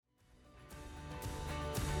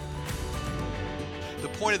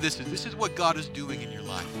point of this is what God is doing in your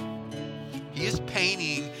life. He is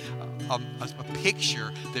painting a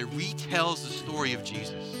picture that retells the story of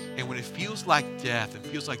Jesus. And when it feels like death and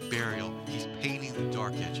feels like burial, he's painting the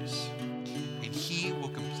dark edges. And he will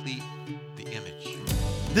complete the image.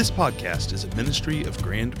 This podcast is a ministry of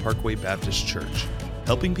Grand Parkway Baptist Church,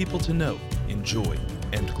 helping people to know, enjoy,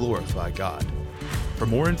 and glorify God. For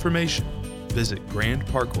more information, visit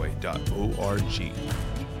grandparkway.org.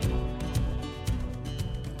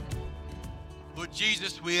 Lord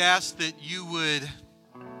Jesus, we ask that you would,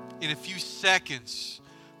 in a few seconds,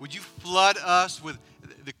 would you flood us with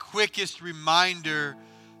the quickest reminder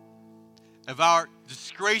of our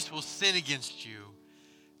disgraceful sin against you,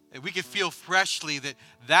 that we could feel freshly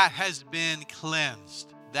that has been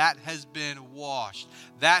cleansed, that has been washed,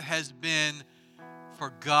 that has been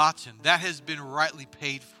forgotten, that has been rightly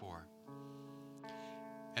paid for.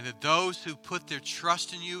 And that those who put their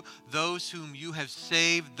trust in you, those whom you have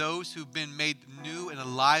saved, those who've been made new and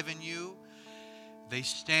alive in you, they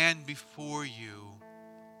stand before you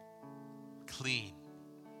clean.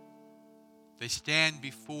 They stand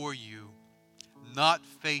before you not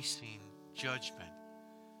facing judgment.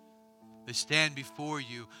 They stand before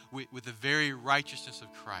you with the very righteousness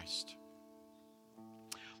of Christ.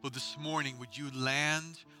 Lord, this morning, would you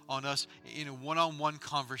land on us in a one-on-one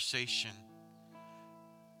conversation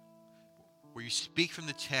where you speak from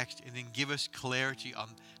the text and then give us clarity on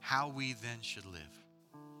how we then should live.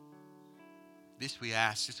 This we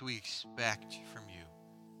ask, this we expect from you.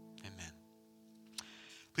 Amen.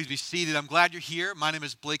 Please be seated. I'm glad you're here. My name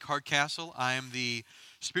is Blake Hardcastle. I am the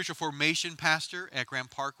spiritual formation pastor at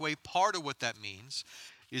Grand Parkway. Part of what that means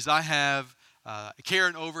is I have care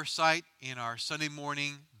and oversight in our Sunday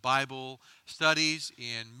morning Bible studies,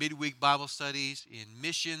 in midweek Bible studies, in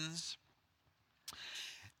missions.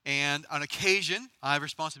 And on occasion, I have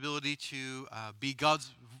responsibility to be God's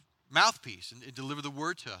mouthpiece and deliver the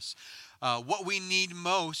word to us. What we need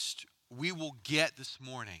most, we will get this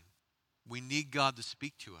morning. We need God to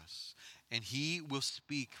speak to us, and he will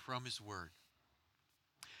speak from his word.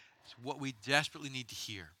 It's what we desperately need to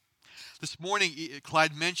hear. This morning,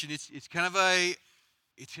 Clyde mentioned it's kind of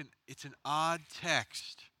it's an odd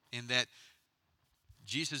text in that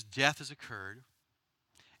Jesus' death has occurred.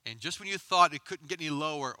 And just when you thought it couldn't get any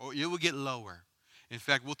lower, or it will get lower. In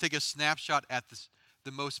fact, we'll take a snapshot at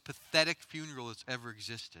the most pathetic funeral that's ever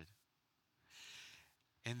existed.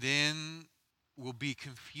 And then will be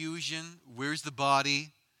confusion. Where's the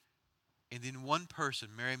body? And then one person,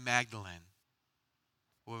 Mary Magdalene,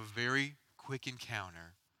 will have a very quick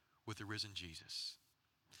encounter with the risen Jesus.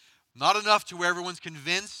 Not enough to where everyone's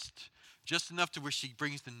convinced, just enough to where she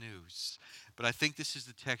brings the news. But I think this is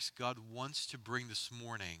the text God wants to bring this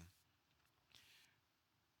morning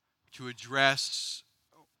to address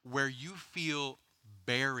where you feel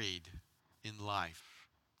buried in life,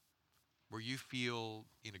 where you feel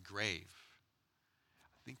in a grave.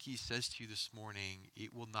 I think he says to you this morning,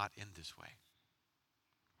 it will not end this way.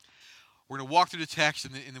 We're going to walk through the text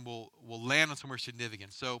and then we'll land on somewhere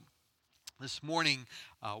significant. So this morning,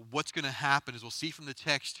 what's going to happen is we'll see from the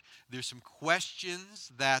text, there's some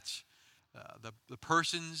questions that the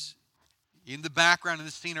persons in the background of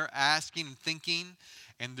the scene are asking and thinking,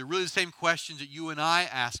 and they're really the same questions that you and I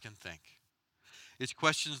ask and think. It's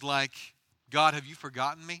questions like, God, have you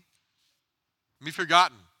forgotten me? Me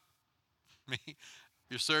forgotten? Me,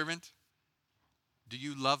 your servant? Do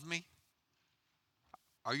you love me?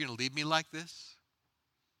 Are you going to leave me like this?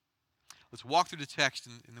 Let's walk through the text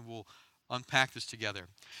and then we'll unpack this together.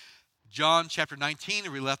 John chapter 19,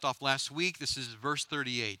 where we left off last week, this is verse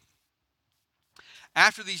 38.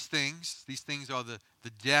 After these things are the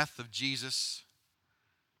death of Jesus,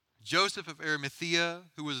 Joseph of Arimathea,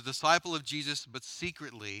 who was a disciple of Jesus, but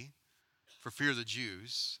secretly, for fear of the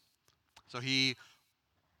Jews. So he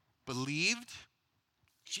believed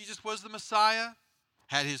Jesus was the Messiah,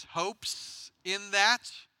 had his hopes in that,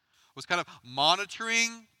 was kind of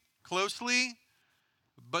monitoring closely,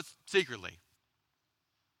 but secretly.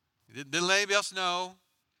 He didn't let anybody else know.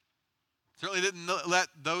 Certainly didn't let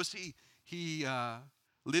those he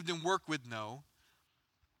lived and worked with know.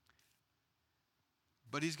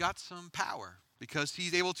 But he's got some power because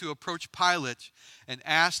he's able to approach Pilate and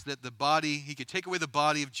ask that he could take away the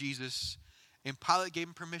body of Jesus, and Pilate gave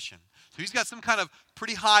him permission. So he's got some kind of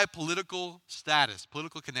pretty high political status,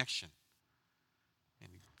 political connection. And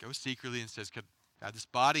he goes secretly and says, could I have this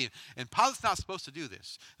body? And Pilate's not supposed to do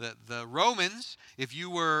this. The Romans, if you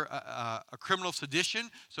were a criminal of sedition,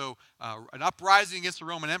 so an uprising against the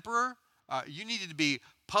Roman emperor, you needed to be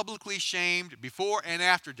publicly shamed before and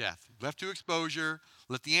after death. Left to exposure,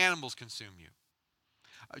 let the animals consume you.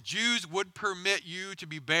 Jews would permit you to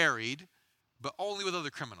be buried, but only with other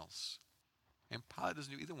criminals. And Pilate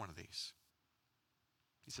doesn't do either one of these.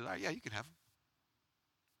 He says, all right, yeah, you can have them.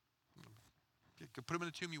 You can put them in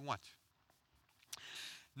the tomb you want.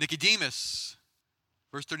 Nicodemus,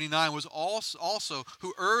 verse 39, was also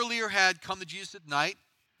who earlier had come to Jesus at night.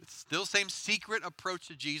 It's still the same secret approach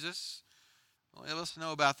to Jesus. Let us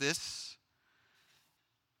know about this.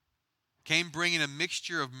 Came bringing a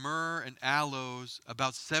mixture of myrrh and aloes,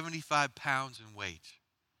 about 75 pounds in weight.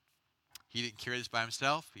 He didn't carry this by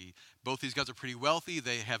himself. Both these guys are pretty wealthy.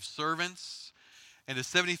 They have servants. And the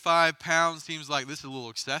 75 pounds seems like this is a little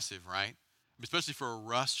excessive, right? Especially for a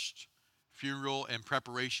rushed funeral and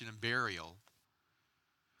preparation and burial.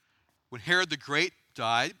 When Herod the Great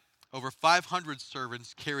died, over 500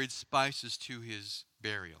 servants carried spices to his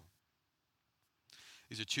burial.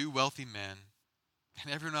 These are two wealthy men,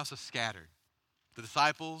 and everyone else is scattered. The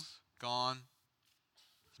disciples, gone.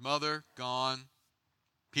 His mother, gone.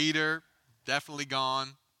 Peter, definitely gone.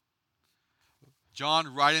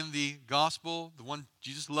 John, writing the gospel, the one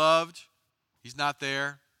Jesus loved, he's not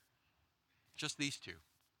there. Just these two.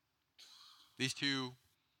 These two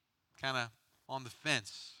kind of on the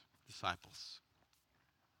fence disciples.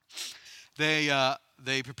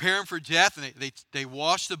 They prepare him for death, and they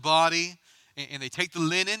wash the body, and they take the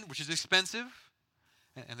linen, which is expensive,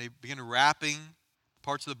 and they begin wrapping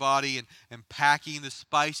parts of the body and packing the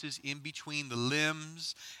spices in between the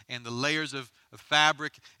limbs and the layers of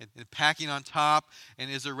fabric and packing on top.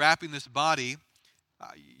 And as they're wrapping this body,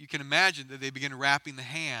 you can imagine that they begin wrapping the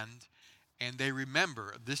hand, and they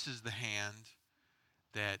remember this is the hand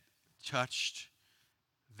that touched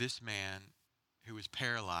this man who was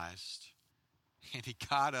paralyzed. And he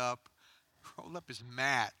got up, rolled up his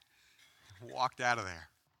mat, and walked out of there.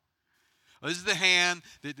 Well, this is the hand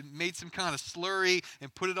that made some kind of slurry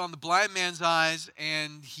and put it on the blind man's eyes,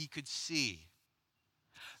 and he could see.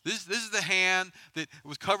 This is the hand that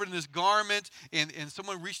was covered in this garment, and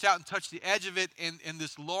someone reached out and touched the edge of it, and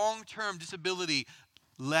this long-term disability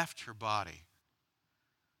left her body.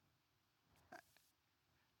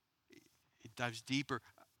 It dives deeper.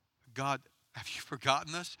 God, have you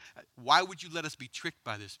forgotten us? Why would you let us be tricked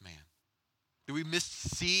by this man? Did we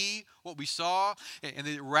missee what we saw? And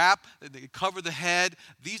they they cover the head.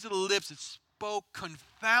 These are the lips that spoke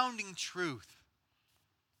confounding truth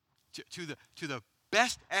to the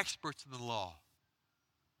best experts in the law.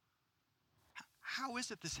 How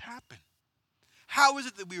is it this happened? How is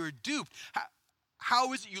it that we were duped?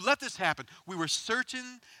 How is it you let this happen? We were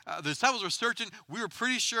certain, the disciples were certain, we were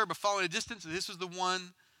pretty sure, but following a distance, this was the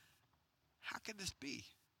one. How could this be?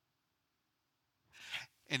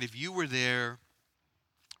 And if you were there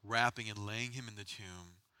wrapping and laying him in the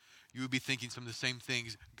tomb, you would be thinking some of the same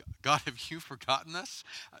things. God, have you forgotten us?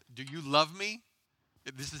 Do you love me?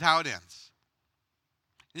 This is how it ends.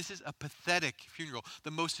 This is a pathetic funeral.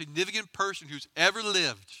 The most significant person who's ever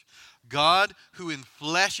lived, God who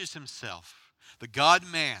enfleshes himself, the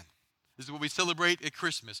God-man. This is what we celebrate at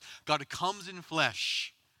Christmas. God who comes in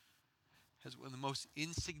flesh has one of the most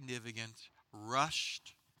insignificant,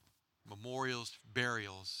 rushed memorials,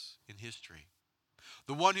 burials in history.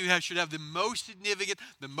 The one who should have the most significant,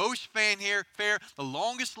 the most fanfare, the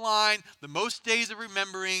longest line, the most days of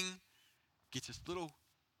remembering, gets this little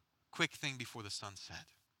quick thing before the sunset.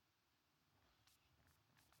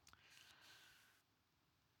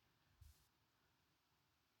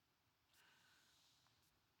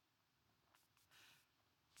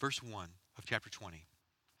 Verse 1 of chapter 20.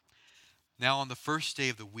 Now on the first day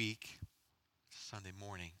of the week, Sunday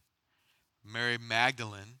morning, Mary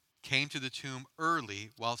Magdalene came to the tomb early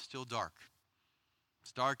while it's still dark.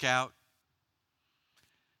 It's dark out.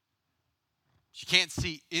 She can't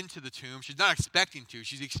see into the tomb. She's not expecting to.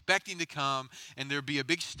 She's expecting to come and there'd be a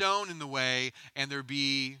big stone in the way and there'd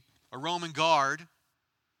be a Roman guard.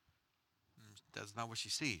 That's not what she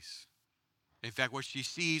sees. In fact, what she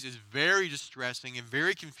sees is very distressing and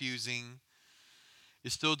very confusing.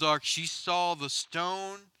 It's still dark. She saw the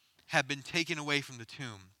stone had been taken away from the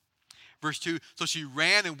tomb. Verse 2, so she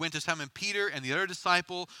ran and went to Simon Peter and the other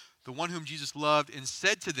disciple, the one whom Jesus loved, and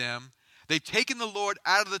said to them, they've taken the Lord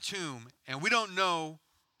out of the tomb, and we don't know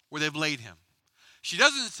where they've laid him. She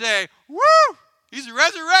doesn't say, woo, he's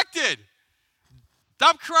resurrected.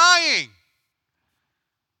 Stop crying.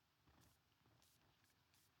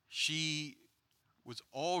 She was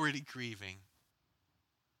already grieving,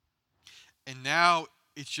 and now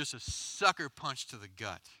it's just a sucker punch to the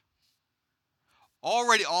gut.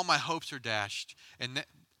 Already all my hopes are dashed, and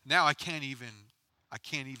now I can't even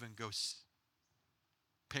go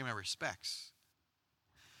pay my respects.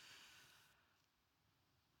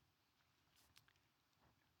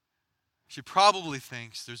 she probably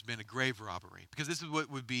thinks there's been a grave robbery, because this is what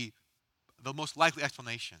would be the most likely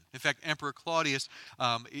explanation. In fact, Emperor Claudius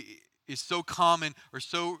is so common or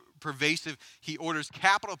so pervasive, he orders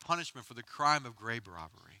capital punishment for the crime of grave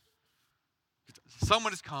robbery.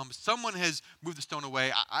 Someone has come, someone has moved the stone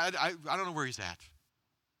away. I don't know where he's at.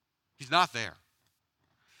 He's not there.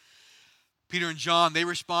 Peter and John, they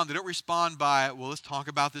respond. They don't respond by, well, let's talk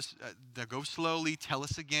about this. They'll go slowly, tell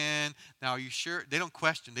us again. Now, are you sure? They don't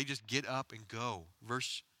question. They just get up and go.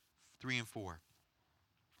 Verse 3 and 4.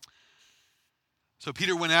 So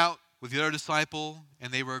Peter went out with the other disciple,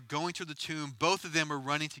 and they were going to the tomb. Both of them were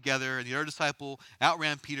running together, and the other disciple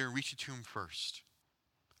outran Peter and reached the tomb first.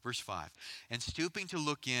 Verse 5. And stooping to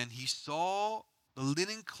look in, he saw the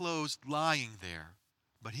linen clothes lying there,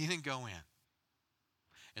 but he didn't go in.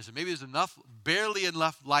 And so maybe there's barely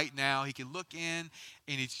enough light now. He can look in,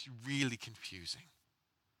 and it's really confusing.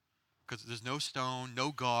 Because there's no stone,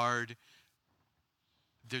 no guard.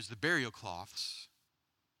 There's the burial cloths.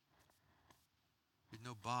 There's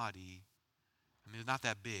no body. I mean, it's not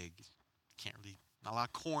that big. Not a lot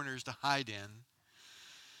of corners to hide in.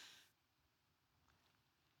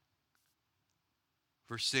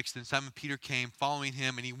 Verse 6, then Simon Peter came following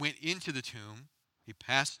him, and he went into the tomb. He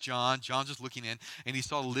passed John. John's just looking in, and he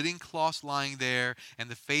saw the linen cloths lying there, and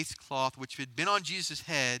the face cloth which had been on Jesus'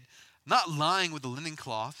 head, not lying with the linen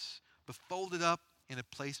cloths, but folded up in a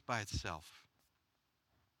place by itself.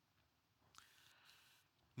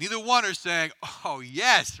 Neither one are saying, oh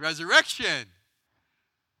yes, resurrection.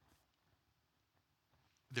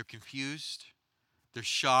 They're confused. They're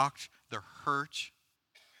shocked. They're hurt.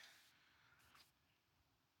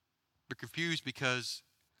 They're confused because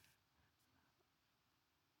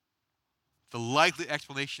the likely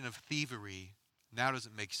explanation of thievery now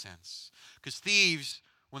doesn't make sense. Because thieves,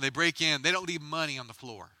 when they break in, they don't leave money on the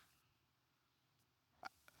floor.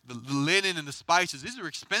 The linen and the spices, these are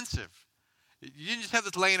expensive. You didn't just have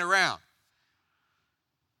this laying around.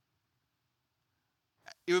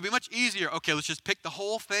 It would be much easier, okay, let's just pick the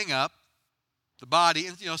whole thing up, the body,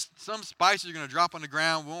 and some spices are going to drop on the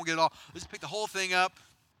ground. We won't get it all. Let's pick the whole thing up,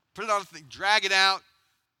 put it on the thing, drag it out.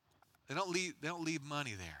 They don't leave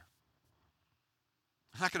money there.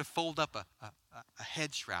 I'm not going to fold up a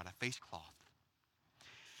head shroud, a face cloth.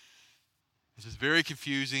 This is very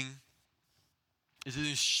confusing. This is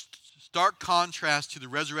in stark contrast to the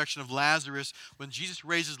resurrection of Lazarus. When Jesus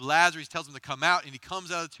raises Lazarus, he tells him to come out, and he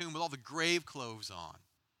comes out of the tomb with all the grave clothes on.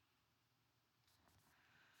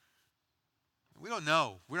 We don't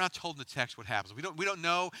know. We're not told in the text what happens. We don't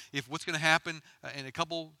know if what's going to happen in a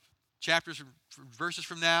couple chapters, verses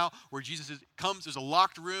from now, where Jesus comes. There's a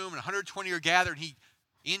locked room, and 120 are gathered, and he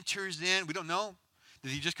enters in. We don't know.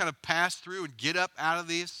 Did he just kind of pass through and get up out of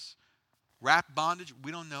this wrapped bondage?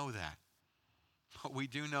 We don't know that. But we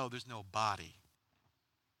do know there's no body.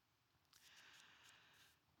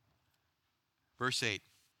 Verse 8.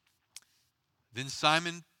 Then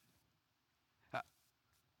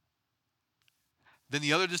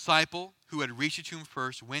the other disciple who had reached the tomb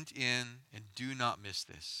first went in, and do not miss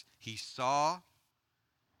this. He saw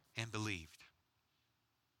and believed.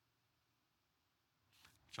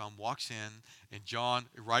 John walks in, and John,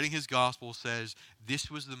 writing his gospel, says, this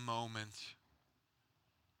was the moment.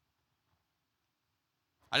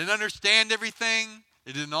 I didn't understand everything.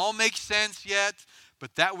 It didn't all make sense yet,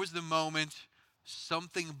 but that was the moment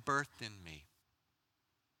something birthed in me.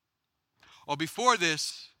 Well, before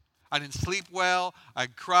this, I didn't sleep well. I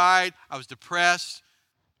cried. I was depressed.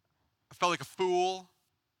 I felt like a fool.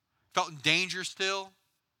 Felt in danger still.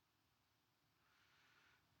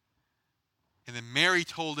 And then Mary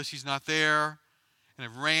told us he's not there, and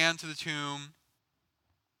I ran to the tomb,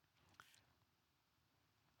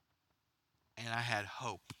 and I had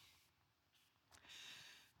hope.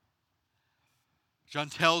 John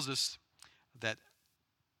tells us that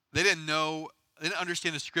they didn't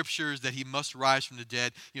understand the scriptures that he must rise from the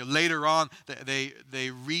dead. Later on,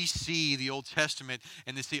 they re-see the Old Testament,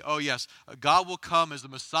 and they see, oh yes, God will come as the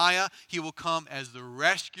Messiah. He will come as the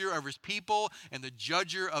rescuer of his people and the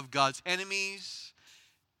judger of God's enemies.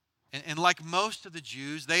 And like most of the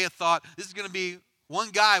Jews, they had thought this is going to be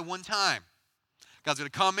one guy, one time. God's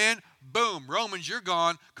going to come in, boom, Romans, you're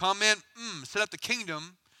gone. Come in, set up the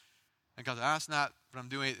kingdom. And God said, that's not what I'm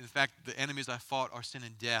doing. In fact, the enemies I fought are sin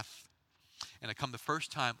and death. And I come the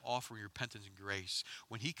first time offering repentance and grace.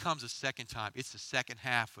 When he comes a second time, it's the second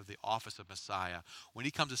half of the office of Messiah. When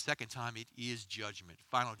he comes a second time, it is judgment,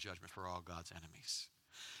 final judgment for all God's enemies.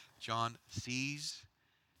 John sees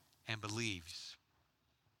and believes.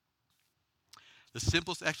 The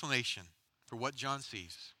simplest explanation for what John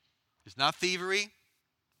sees is not thievery.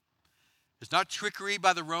 It's not trickery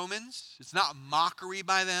by the Romans. It's not mockery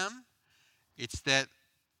by them. It's that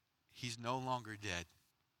he's no longer dead.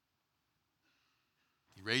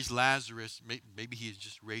 He raised Lazarus. Maybe he has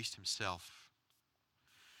just raised himself.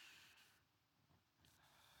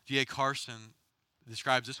 D.A. Carson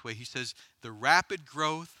describes this way. He says, the rapid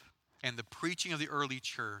growth and the preaching of the early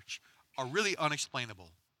church are really unexplainable.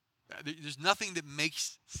 There's nothing that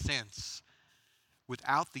makes sense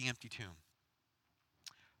without the empty tomb.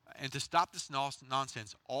 And to stop this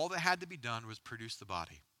nonsense, all that had to be done was produce the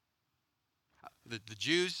body. The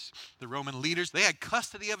Jews, the Roman leaders, they had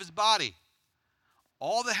custody of his body.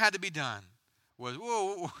 All that had to be done was,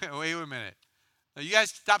 whoa, wait a minute. Now, you guys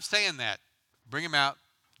stop saying that. Bring him out.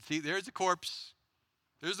 See, there's the corpse.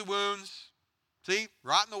 There's the wounds. See,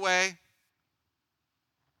 rotting away.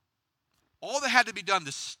 All that had to be done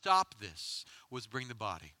to stop this was bring the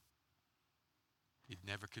body. It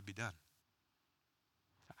never could be done.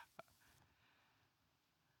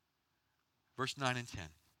 Verse 9 and 10.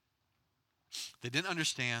 They didn't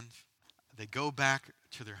understand. They go back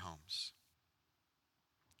to their homes.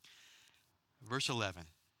 Verse 11.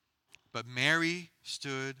 But Mary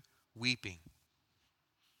stood weeping.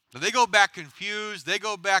 Now they go back confused. They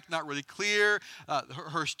go back not really clear.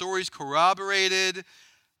 Her story's corroborated.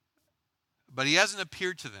 But he hasn't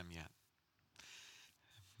appeared to them yet.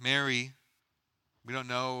 Mary, we don't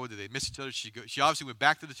know. Did they miss each other? She obviously went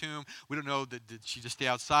back to the tomb. We don't know. Did she just stay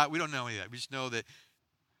outside? We don't know any of that. We just know that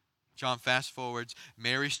John fast forwards.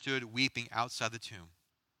 Mary stood weeping outside the tomb,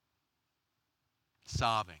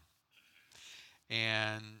 sobbing.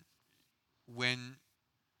 And when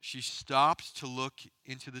she stops to look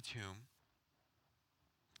into the tomb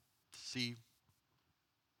to see,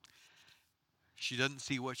 she doesn't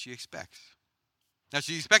see what she expects. Now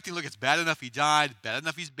she's expecting, look, it's bad enough he died, bad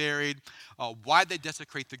enough he's buried. Why did they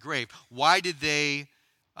desecrate the grave? Why did they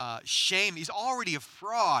shame? He's already a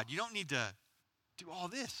fraud. You don't need to do all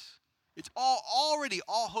this. It's all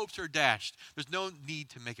hopes are dashed. There's no need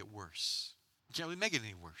to make it worse. You can't really make it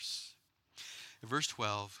any worse. In verse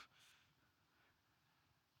 12,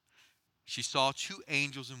 she saw two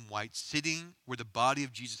angels in white sitting where the body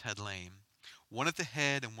of Jesus had lain, one at the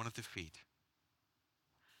head and one at the feet.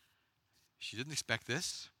 She didn't expect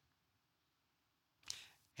this.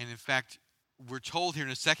 And in fact, we're told here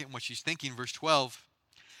in a second what she's thinking. Verse 12,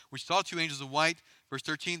 when she saw two angels in white, verse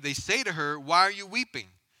 13, they say to her, why are you weeping?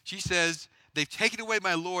 She says, they've taken away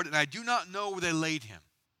my Lord, and I do not know where they laid him.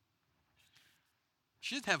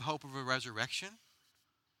 She doesn't have hope of a resurrection.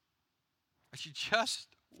 She just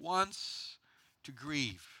wants to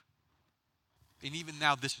grieve. And even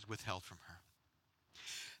now, this is withheld from her.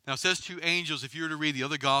 Now, it says two angels. If you were to read the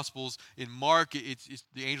other Gospels, in Mark, it's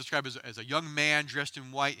the angel described as a young man dressed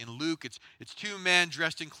in white. In Luke, it's two men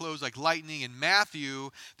dressed in clothes like lightning. In Matthew,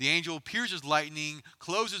 the angel appears as lightning,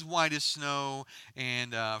 clothes as white as snow,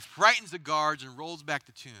 and frightens the guards and rolls back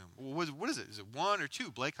the tomb. What is it? Is it one or two,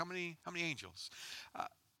 Blake? How many angels?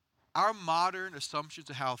 Our modern assumptions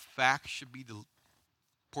of how facts should be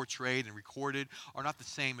portrayed and recorded are not the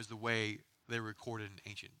same as the way they were recorded in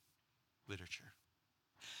ancient literature.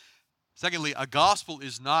 Secondly, a gospel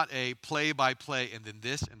is not a play-by-play and then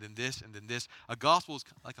this and then this and then this. A gospel is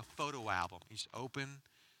like a photo album. You just open,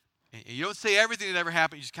 and you don't say everything that ever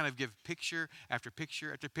happened. You just kind of give picture after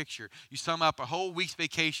picture after picture. You sum up a whole week's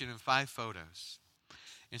vacation in 5 photos.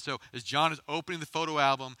 And so as John is opening the photo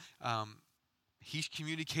album, he's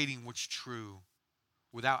communicating what's true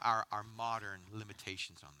without our modern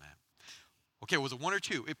limitations on that. Okay, was it one or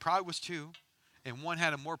two? It probably was two, and one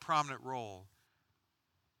had a more prominent role.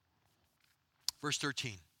 Verse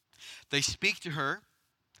 13, they speak to her,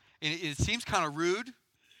 and it seems kind of rude.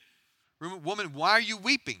 Woman, why are you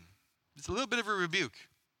weeping? It's a little bit of a rebuke.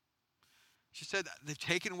 She said, they've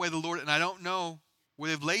taken away the Lord, and I don't know where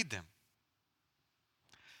they've laid them.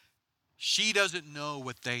 She doesn't know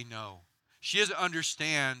what they know. She doesn't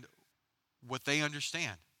understand what they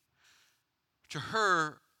understand. To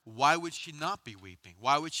her, why would she not be weeping?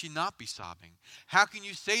 Why would she not be sobbing? How can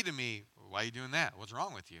you say to me, why are you doing that? What's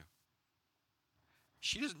wrong with you?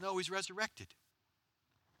 She doesn't know he's resurrected.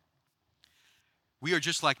 We are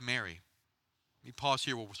just like Mary. Let me pause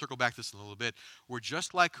here. We'll circle back to this in a little bit. We're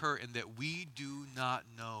just like her in that we do not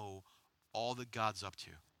know all that God's up to.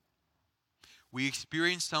 We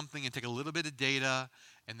experience something and take a little bit of data,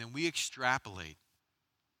 and then we extrapolate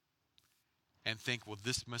and think, well,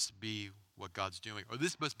 this must be what God's doing, or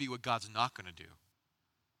this must be what God's not going to do.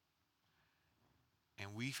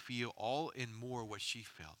 And we feel all and more what she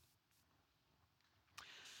felt.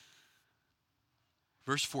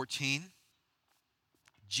 Verse 14,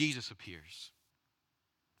 Jesus appears,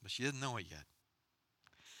 but she doesn't know it yet.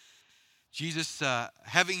 Jesus,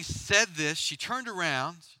 having said this, she turned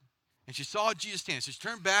around and she saw Jesus standing. So she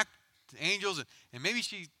turned back to the angels, and maybe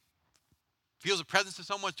she feels the presence of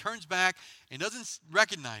someone, turns back, and doesn't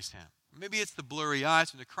recognize him. Maybe it's the blurry eyes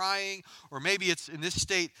from the crying, or maybe it's in this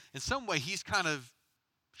state. In some way, he's kind of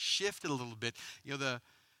shifted a little bit. You know,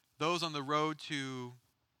 those on the road to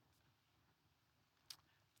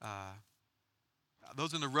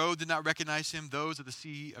those on the road did not recognize him. Those at the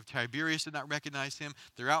Sea of Tiberias did not recognize him.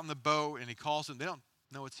 They're out in the boat, and he calls them. They don't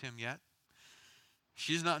know it's him yet.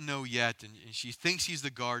 She does not know yet, and she thinks he's the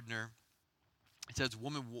gardener. It says,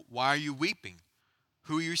 "Woman, why are you weeping?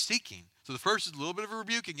 Who are you seeking?" So the first is a little bit of a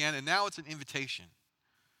rebuke again, and now it's an invitation.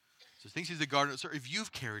 So she thinks he's the gardener. "Sir, if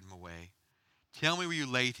you've carried him away, tell me where you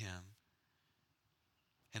laid him,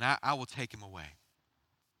 and I will take him away."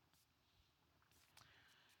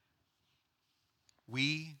 Let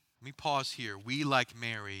me pause here. We, like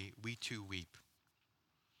Mary, we too weep.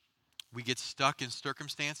 We get stuck in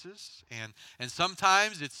circumstances, and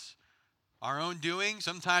sometimes it's our own doing.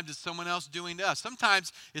 Sometimes it's someone else doing to us.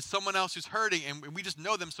 Sometimes it's someone else who's hurting, and we just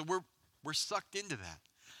know them, so we're sucked into that.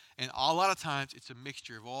 And a lot of times it's a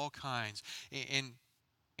mixture of all kinds, and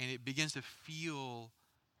it begins to feel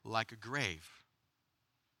like a grave.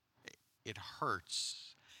 It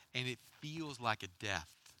hurts, and it feels like a death.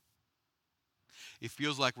 It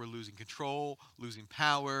feels like we're losing control, losing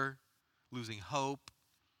power, losing hope.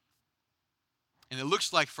 And it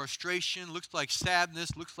looks like frustration, looks like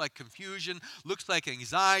sadness, looks like confusion, looks like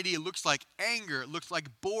anxiety, it looks like anger, it looks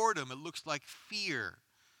like boredom, it looks like fear.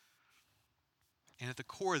 And at the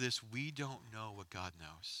core of this, we don't know what God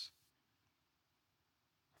knows.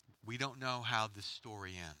 We don't know how this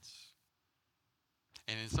story ends.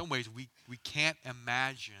 And in some ways, we can't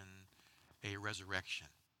imagine a resurrection.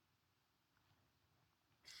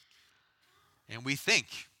 And we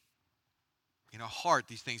think in our heart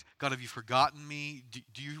these things, God, have you forgotten me?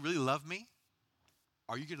 Do you really love me?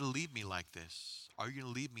 Are you going to leave me like this? Are you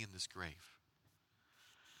going to leave me in this grave?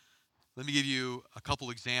 Let me give you a couple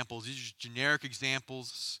examples. These are generic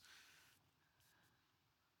examples,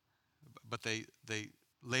 but they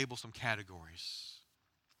label some categories.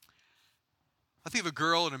 I think of a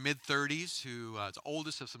girl in her mid-30s who is the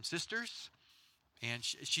oldest of some sisters, and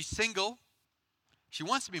she's single. She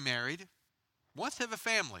wants to be married, wants to have a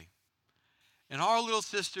family. And our little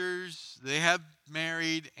sisters, they have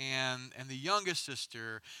married, and the youngest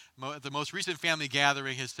sister, at the most recent family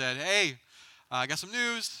gathering, has said, "Hey, I got some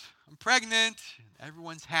news. I'm pregnant." And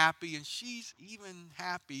everyone's happy, and she's even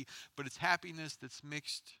happy, but it's happiness that's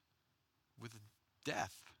mixed with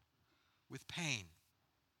death, with pain.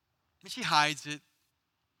 And she hides it.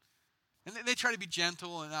 And they try to be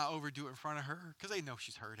gentle and not overdo it in front of her because they know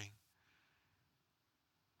she's hurting.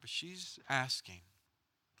 But she's asking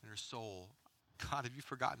in her soul, God, have you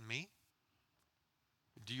forgotten me?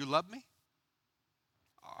 Do you love me?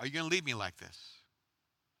 Are you going to leave me like this?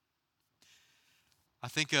 I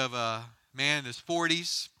think of a man in his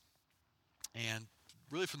 40s, and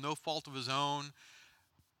really from no fault of his own,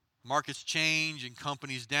 markets change and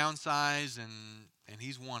companies downsize, and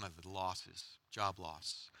he's one of the losses, job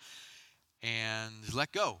loss. And he's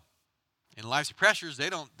let go. And life's pressures, they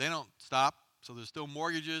don't stop. So there's still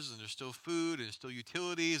mortgages, and there's still food, and there's still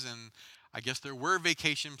utilities, and I guess there were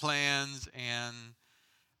vacation plans, and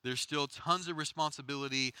there's still tons of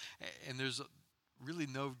responsibility, and there's really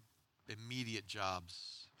no immediate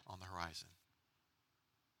jobs on the horizon.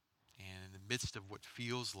 And in the midst of what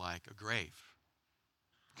feels like a grave,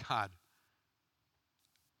 God,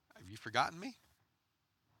 have you forgotten me?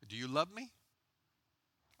 Do you love me?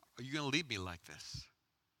 Are you going to leave me like this?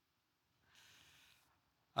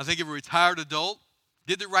 I think of a retired adult,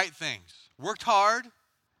 did the right things, worked hard,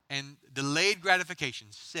 and delayed gratification,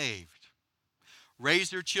 saved,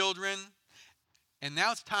 raised their children, and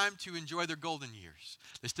now it's time to enjoy their golden years.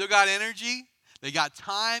 They still got energy, they got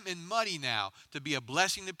time and money now to be a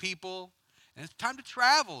blessing to people, and it's time to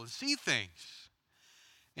travel and see things.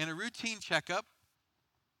 And a routine checkup,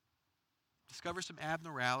 discover some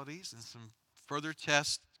abnormalities, and some further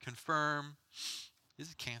tests confirm this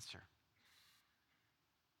is cancer.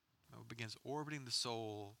 It begins orbiting the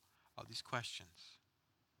soul of these questions.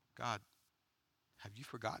 God, have you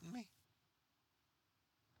forgotten me?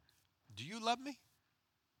 Do you love me?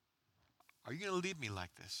 Are you going to leave me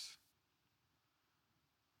like this?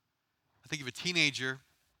 I think of a teenager.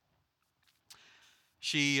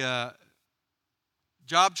 She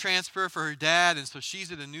job transfer for her dad, and so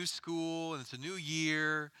she's at a new school, and it's a new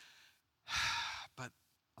year. But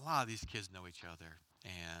a lot of these kids know each other,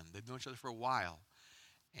 and they've known each other for a while.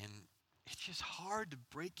 And it's just hard to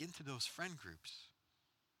break into those friend groups.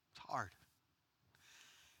 It's hard.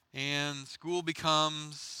 And school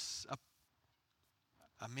becomes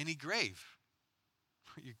a mini grave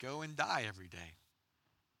where you go and die every day.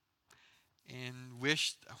 And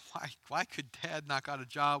wished, why could Dad not got a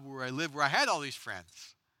job where I live, where I had all these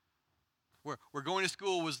friends? Where going to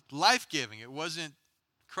school was life-giving. It wasn't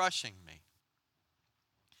crushing me.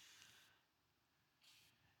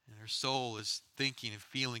 And her soul is thinking and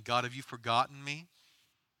feeling, God, have you forgotten me?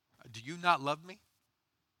 Do you not love me?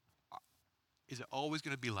 Is it always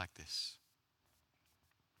going to be like this?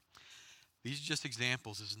 These are just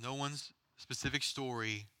examples. This is no one's specific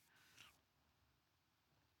story.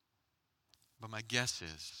 But my guess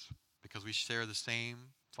is, because we share the same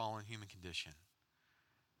fallen human condition,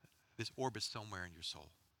 this orbits somewhere in your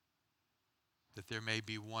soul. That there may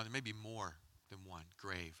be one, maybe more than one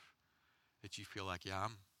grave that you feel like,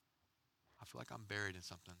 I feel like I'm buried in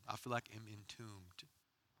something. I feel like I'm entombed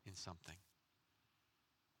in something.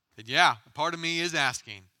 And a part of me is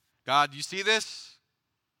asking, God, do you see this?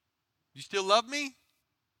 You still love me?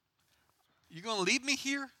 You going to leave me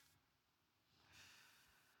here?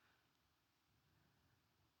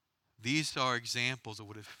 These are examples of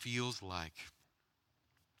what it feels like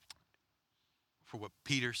for what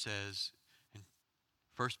Peter says in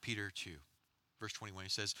 1 Peter 2, verse 21. He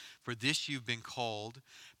says, for this you've been called,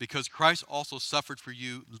 because Christ also suffered for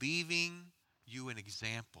you, leaving you an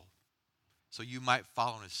example, so you might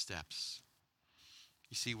follow in his steps.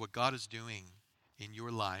 You see, what God is doing in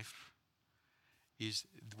your life is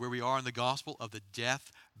where we are in the gospel of the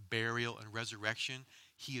death, burial, and resurrection.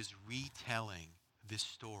 He is retelling this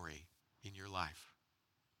story in your life.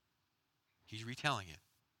 He's retelling it.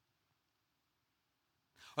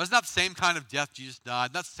 Well, it's not the same kind of death Jesus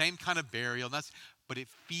died, not the same kind of burial, but it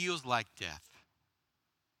feels like death.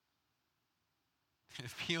 It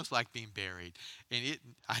feels like being buried. And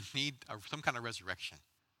I need some kind of resurrection.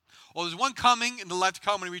 Well, there's one coming in the life to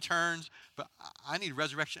come when he returns, but I need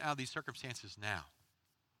resurrection out of these circumstances now.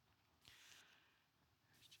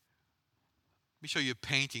 Let me show you a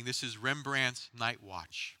painting. This is Rembrandt's Night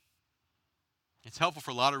Watch. It's helpful for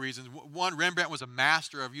a lot of reasons. One, Rembrandt was a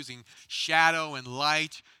master of using shadow and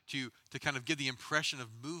light to kind of give the impression of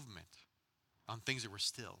movement on things that were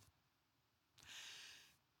still.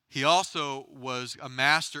 He also was a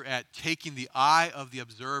master at taking the eye of the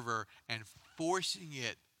observer and forcing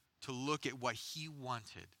it to look at what he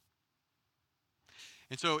wanted.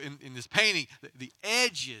 And so in this painting, the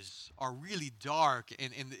edges are really dark,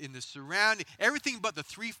 and in the surrounding, everything but the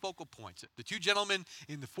three focal points. The two gentlemen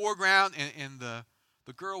in the foreground and the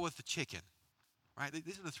girl with the chicken. Right?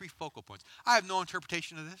 These are the three focal points. I have no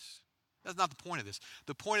interpretation of this. That's not the point of this.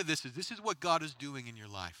 The point of this is what God is doing in your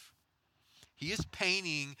life. He is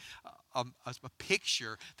painting a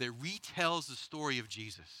picture that retells the story of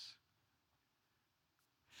Jesus.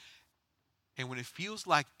 And when it feels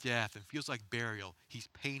like death and feels like burial, he's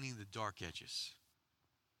painting the dark edges.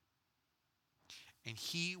 And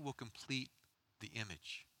he will complete the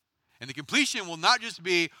image. And the completion will not just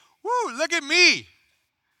be, woo, look at me.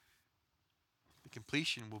 The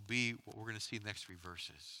completion will be what we're going to see in the next three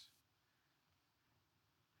verses.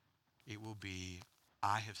 It will be,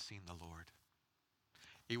 I have seen the Lord.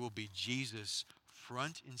 It will be Jesus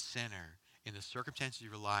front and center in the circumstances of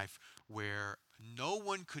your life where no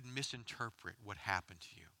one could misinterpret what happened to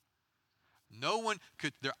you. No one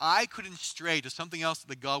could, their eye couldn't stray to something else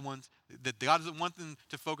that God doesn't want them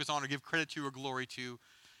to focus on or give credit to or glory to.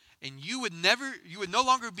 And you would no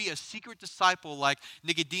longer be a secret disciple like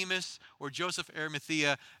Nicodemus or Joseph of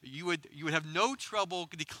Arimathea. You would have no trouble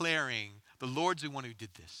declaring, the Lord's the one who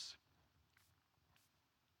did this.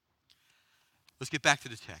 Let's get back to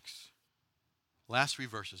the text. Last three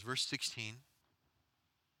verses. Verse 16.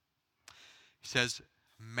 He says,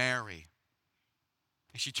 Mary.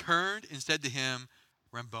 And she turned and said to him,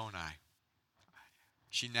 Rabboni.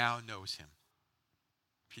 She now knows him.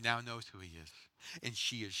 She now knows who he is. And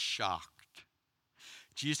she is shocked.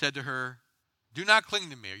 Jesus said to her, do not cling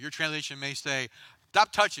to me. Or your translation may say,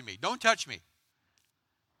 stop touching me. Don't touch me.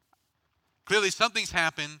 Clearly something's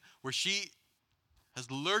happened where she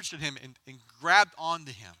has lurched at him and grabbed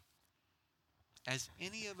onto him. As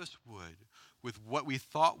any of us would, with what we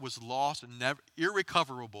thought was lost and never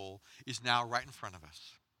irrecoverable is now right in front of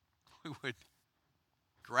us. We would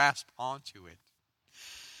grasp onto it.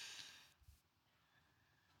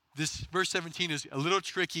 This verse 17 is a little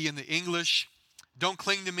tricky in the English. Don't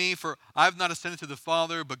cling to me, for I have not ascended to the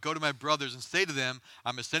Father, but go to my brothers and say to them,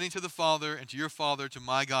 I'm ascending to the Father and to your Father, to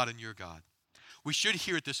my God and your God. We should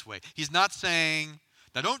hear it this way. He's not saying,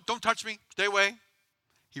 now don't touch me, stay away.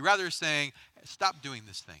 He rather is saying, stop doing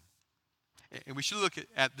this thing. And we should look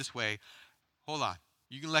at this way. Hold on.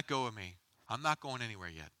 You can let go of me. I'm not going anywhere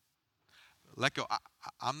yet. let go.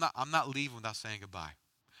 I'm not leaving without saying goodbye.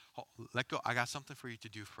 Let go. I got something for you to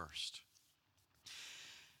do first.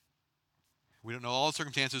 We don't know all the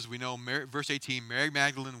circumstances. We know verse 18, Mary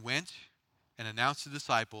Magdalene went and announced to the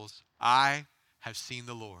disciples, I have seen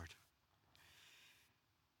the Lord.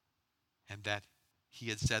 And that he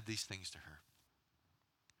had said these things to her.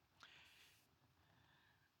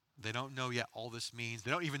 They don't know yet all this means.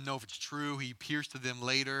 They don't even know if it's true. He appears to them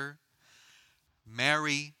later.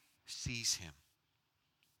 Mary sees him.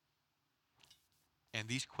 And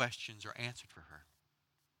these questions are answered for her.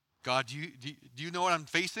 God, do you know what I'm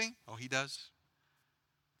facing? Oh, he does.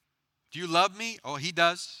 Do you love me? Oh, he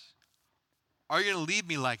does. Are you going to leave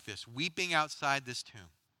me like this, weeping outside this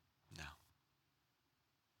tomb? No.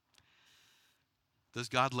 Does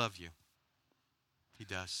God love you? He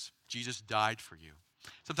does. Jesus died for you.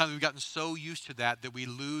 Sometimes we've gotten so used to that we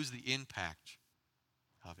lose the impact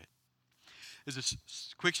of it. There's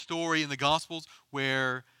a quick story in the Gospels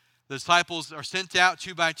where the disciples are sent out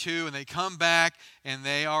 2 by 2, and they come back, and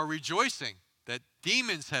they are rejoicing that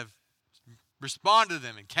demons have responded to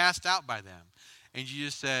them and cast out by them. And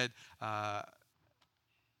Jesus said,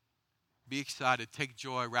 be excited, take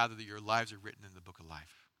joy, rather that your lives are written in the book of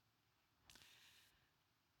life.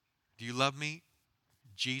 Do you love me?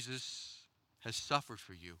 Jesus has suffered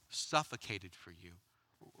for you, suffocated for you,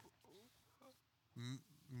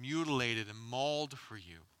 mutilated and mauled for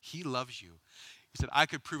you. He loves you. He said, I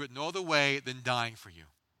could prove it no other way than dying for you.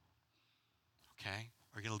 Okay?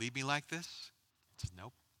 Are you going to leave me like this? He says,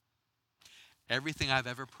 nope. Everything I've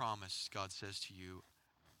ever promised, God says to you,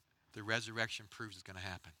 the resurrection proves it's going to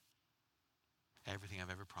happen. Everything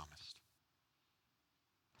I've ever promised.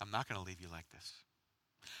 I'm not going to leave you like this.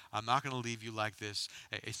 I'm not going to leave you like this,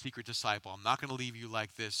 a secret disciple. I'm not going to leave you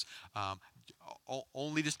like this,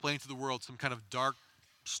 only displaying to the world some kind of dark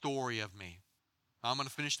story of me. I'm going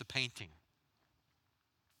to finish the painting.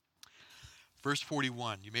 Verse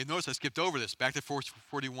 41. You may notice I skipped over this. Back to verse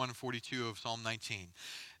 41 and 42 of Psalm 19.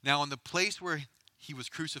 Now, in the place where he was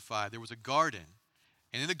crucified, there was a garden.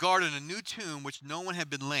 And in the garden, a new tomb which no one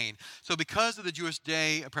had been laid. So because of the Jewish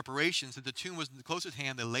day of preparations, that the tomb was close at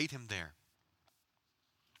hand, they laid him there.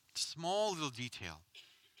 Small little detail.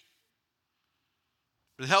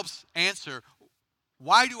 But it helps answer,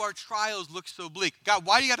 why do our trials look so bleak? God,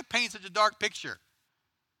 why do you got to paint such a dark picture?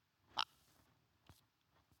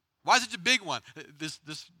 Why is it a big one?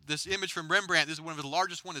 This image from Rembrandt, this is one of the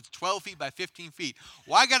largest ones. It's 12 feet by 15 feet.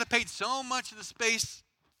 Why got to paint so much of the space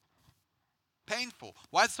painful?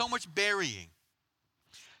 Why so much burying?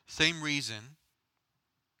 Same reason,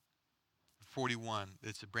 41,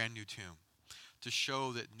 it's a brand new tomb. To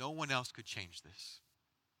show that no one else could change this.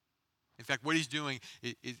 In fact, what he's doing,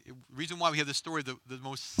 the reason why we have this story, the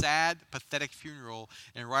most sad, pathetic funeral,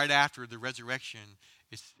 and right after the resurrection,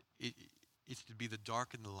 it's to be the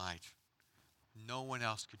dark and the light. No one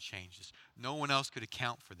else could change this. No one else could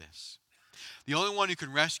account for this. The only one who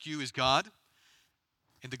can rescue is God.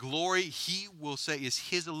 And the glory, he will say, is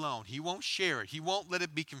his alone. He won't share it. He won't let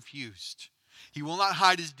it be confused. He will not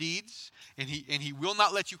hide his deeds, and he will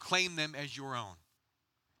not let you claim them as your own.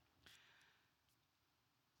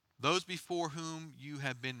 Those before whom you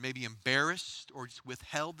have been maybe embarrassed or just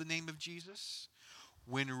withheld the name of Jesus,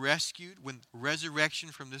 when rescued, when resurrection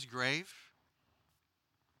from this grave,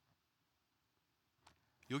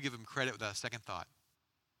 you'll give him credit without a second thought.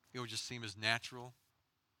 It will just seem as natural,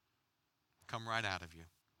 come right out of you.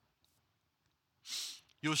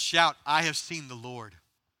 You'll shout, I have seen the Lord.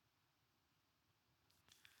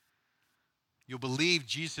 You'll believe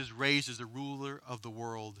Jesus is raised as the ruler of the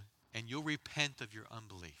world, and you'll repent of your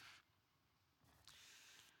unbelief.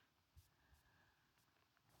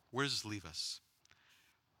 Where does this leave us?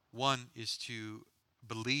 One is to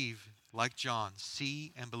believe, like John,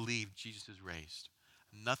 see and believe Jesus is raised.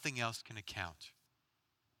 Nothing else can account.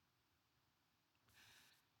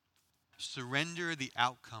 Surrender the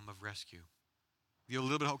outcome of rescue. You have a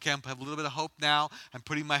little bit of hope. Okay, I have a little bit of hope now. I'm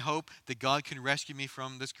putting my hope that God can rescue me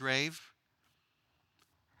from this grave.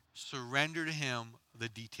 Surrender to him the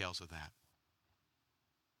details of that.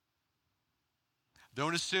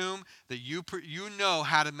 Don't assume that you know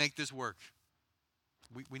how to make this work.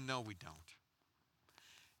 We know we don't.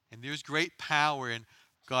 And there's great power in,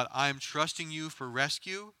 God, I am trusting you for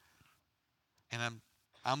rescue, and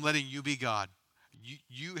I'm letting you be God.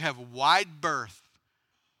 You have wide berth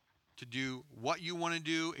to do what you want to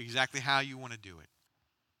do, exactly how you want to do it.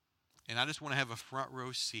 And I just want to have a front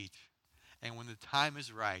row seat. And when the time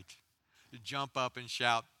is right, to jump up and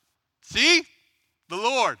shout, see? The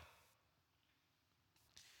Lord.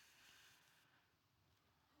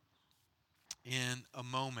 In a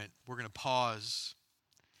moment, we're going to pause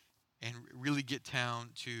and really get down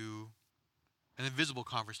to an invisible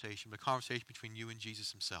conversation, but a conversation between you and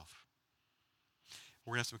Jesus himself.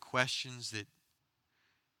 We're going to have some questions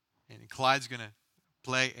and Clyde's going to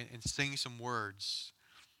play and sing some words.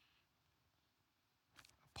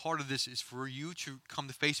 Part of this is for you to come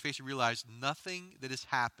to face and realize nothing that has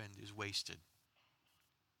happened is wasted.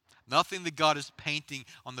 Nothing that God is painting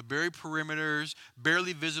on the very perimeters,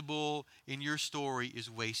 barely visible in your story, is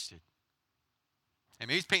wasted. And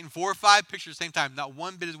maybe he's painting 4 or 5 pictures at the same time. Not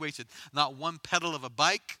one bit is wasted. Not one pedal of a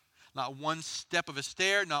bike. Not one step of a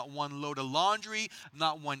stair. Not one load of laundry.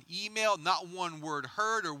 Not one email. Not one word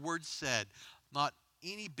heard or word said. Not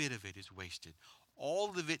any bit of it is wasted.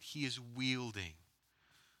 All of it he is wielding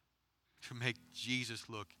to make Jesus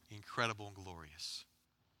look incredible and glorious.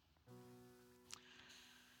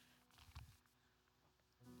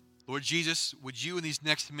 Lord Jesus, would you in these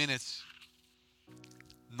next minutes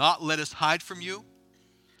not let us hide from you?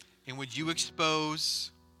 And would you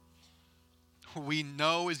expose what we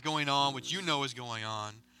know is going on, what you know is going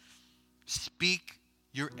on? Speak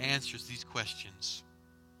your answers to these questions.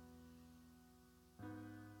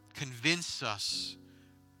 Convince us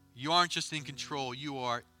you aren't just in control, you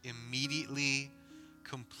are immediately,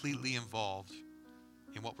 completely involved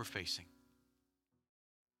in what we're facing.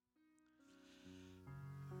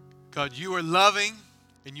 God, you are loving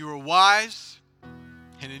and you are wise,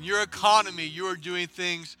 and in your economy, you are doing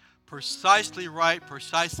things precisely right,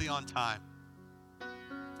 precisely on time.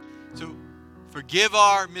 So forgive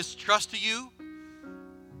our mistrust of you.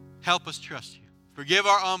 Help us trust you. Forgive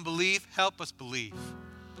our unbelief. Help us believe.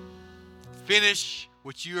 Finish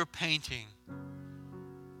what you are painting,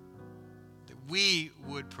 that we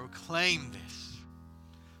would proclaim this.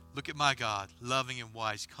 Look at my God, loving and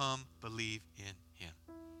wise. Come, believe in him.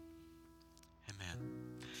 Amen.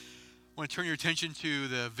 I want to turn your attention to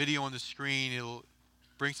the video on the screen. It'll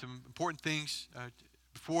bring some important things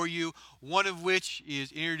before you, one of which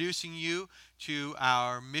is introducing you to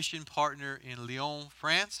our mission partner in Lyon,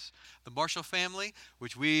 France, the Marshall family,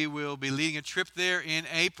 which we will be leading a trip there in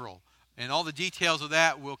April. And all the details of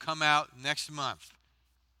that will come out next month.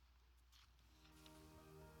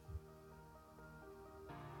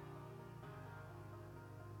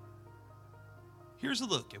 Here's a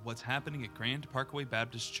look at what's happening at Grand Parkway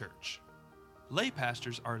Baptist Church. Lay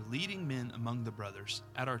pastors are leading men among the brothers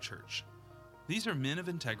at our church. These are men of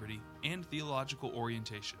integrity and theological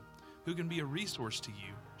orientation who can be a resource to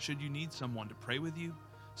you should you need someone to pray with you,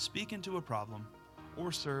 speak into a problem,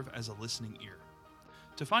 or serve as a listening ear.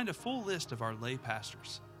 To find a full list of our lay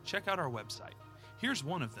pastors, check out our website. Here's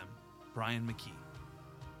one of them, Brian McKee.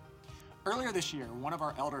 Earlier this year, one of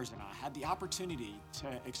our elders and I had the opportunity to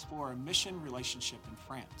explore a mission relationship in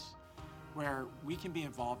France, where we can be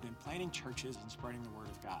involved in planting churches and spreading the Word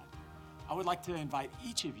of God. I would like to invite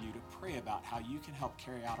each of you to pray about how you can help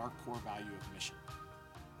carry out our core value of mission.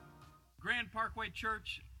 Grand Parkway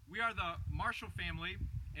Church, we are the Marshall family,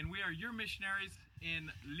 and we are your missionaries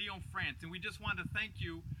in Lyon, France. And we just want to thank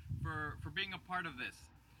you for being a part of this.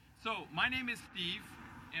 So, my name is Steve,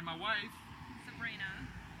 and my wife, Sabrina.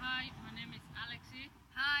 Hi, my name is Alexi.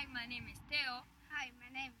 Hi, my name is Theo. Hi, my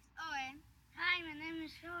name is Owen. Hi, my name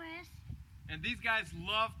is Joris. and these guys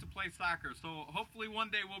love to play soccer. So hopefully one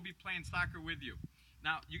day we'll be playing soccer with you.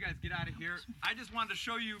 Now, you guys get out of here. I just wanted to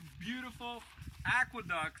show you beautiful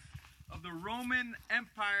aqueducts of the Roman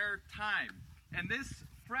Empire time. And this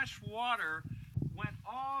fresh water went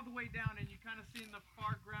all the way down, and you kind of see in the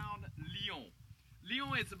far ground Lyon.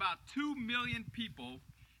 Lyon is about 2 million people,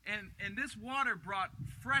 and this water brought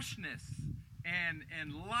freshness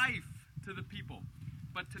and life to the people.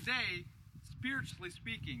 But today, spiritually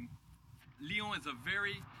speaking, Lyon is a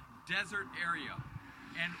very desert area.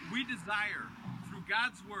 And we desire, through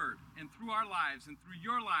God's Word and through our lives and through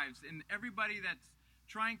your lives and everybody that's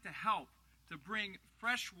trying to help, to bring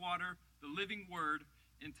fresh water, the living Word,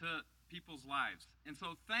 into people's lives. And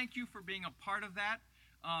so thank you for being a part of that.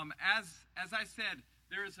 As I said,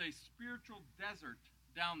 there is a spiritual desert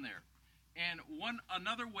down there. And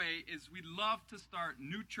another way is we love to start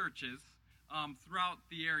new churches throughout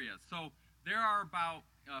the area. So there are about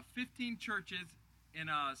 15 churches in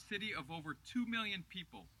a city of over 2 million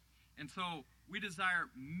people. And so we desire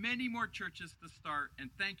many more churches to start, and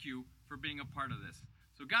thank you for being a part of this.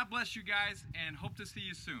 So God bless you guys, and hope to see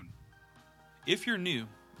you soon. If you're new,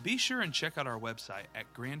 be sure and check out our website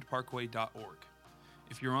at grandparkway.org.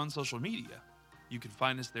 If you're on social media, you can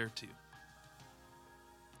find us there too.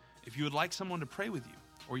 If you would like someone to pray with you,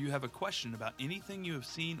 or you have a question about anything you have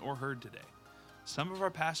seen or heard today, some of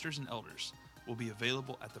our pastors and elders will be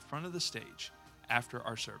available at the front of the stage after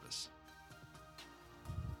our service.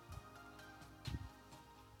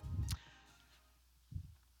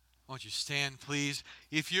 Won't you stand, please?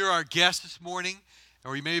 If you're our guest this morning,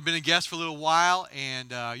 or you may have been a guest for a little while,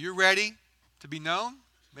 and you're ready to be known,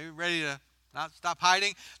 maybe ready to not stop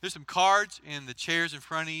hiding, there's some cards in the chairs in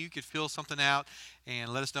front of you. You could fill something out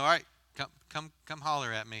and let us know. All right, come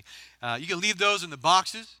holler at me. You can leave those in the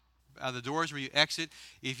boxes, the doors where you exit.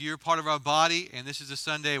 If you're part of our body, and this is a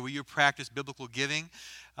Sunday where you practice biblical giving,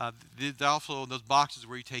 there's also those boxes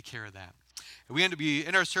where you take care of that. And we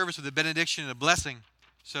end our service with a benediction and a blessing.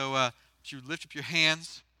 So if you lift up your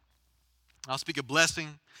hands, I'll speak a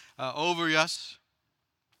blessing over us.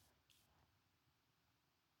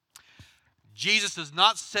 Jesus does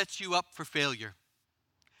not set you up for failure.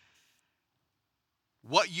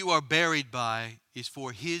 What you are buried by is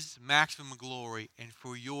for His maximum glory and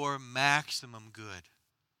for your maximum good.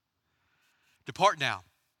 Depart now,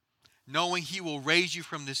 knowing He will raise you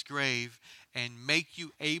from this grave and make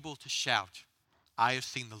you able to shout, I have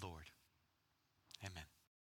seen the Lord.